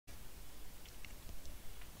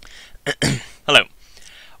Hello.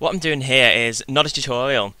 What I'm doing here is not a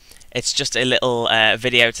tutorial. It's just a little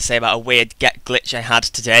video to say about a weird GECK glitch I had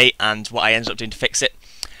today and what I ended up doing to fix it.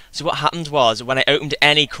 So what happened was when I opened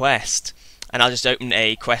any quest, and I'll just open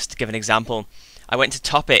a quest to give an example, I went to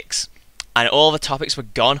topics and all the topics were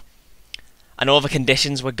gone and all the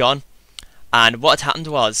conditions were gone. And what had happened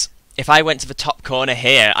was if I went to the top corner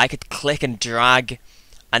here, I could click and drag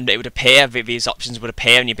and it would appear, these options would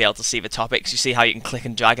appear and you'd be able to see the topics. You see how you can click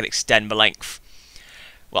and drag and extend the length.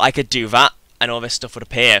 Well, I could do that and all this stuff would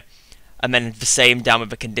appear, and then the same down with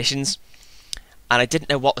the conditions, and I didn't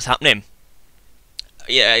know what was happening.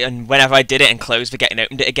 Yeah, and whenever I did it and closed the GECK and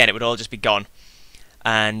opened it again, it would all just be gone.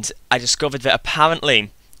 And I discovered that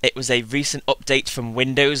apparently it was a recent update from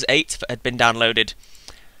Windows 8 that had been downloaded,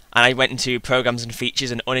 and I went into programs and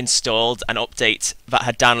features and uninstalled an update that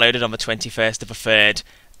had downloaded on the 21st of the 3rd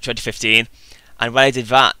 2015, and when I did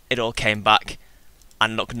that it all came back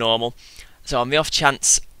and looked normal. So on the off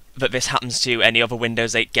chance that this happens to any other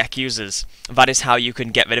Windows 8 GECK users, that is how you can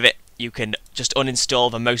get rid of it. You can just uninstall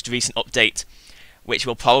the most recent update, which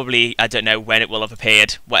will probably, I don't know when it will have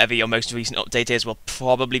appeared, whatever your most recent update is will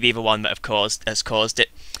probably be the one that has caused it.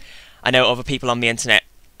 I know other people on the internet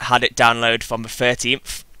had it download from the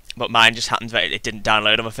 13th, but mine just happened that it didn't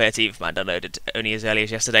download on the 13th, mine downloaded only as early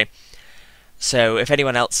as yesterday. So if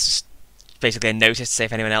anyone else, basically a notice to say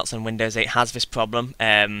if anyone else on Windows 8 has this problem,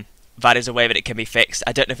 that is a way that it can be fixed.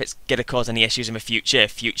 I don't know if it's going to cause any issues in the future.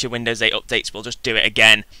 Future Windows 8 updates will just do it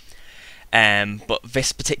again. But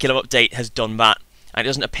this particular update has done that. And it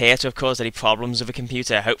doesn't appear to have caused any problems with the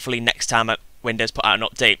computer. Hopefully next time Windows put out an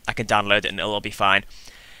update, I can download it and it'll all be fine.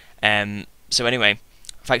 So anyway,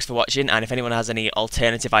 thanks for watching, and if anyone has any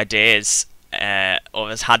alternative ideas or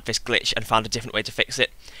has had this glitch and found a different way to fix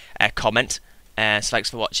it, comment. So thanks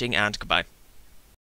for watching and goodbye.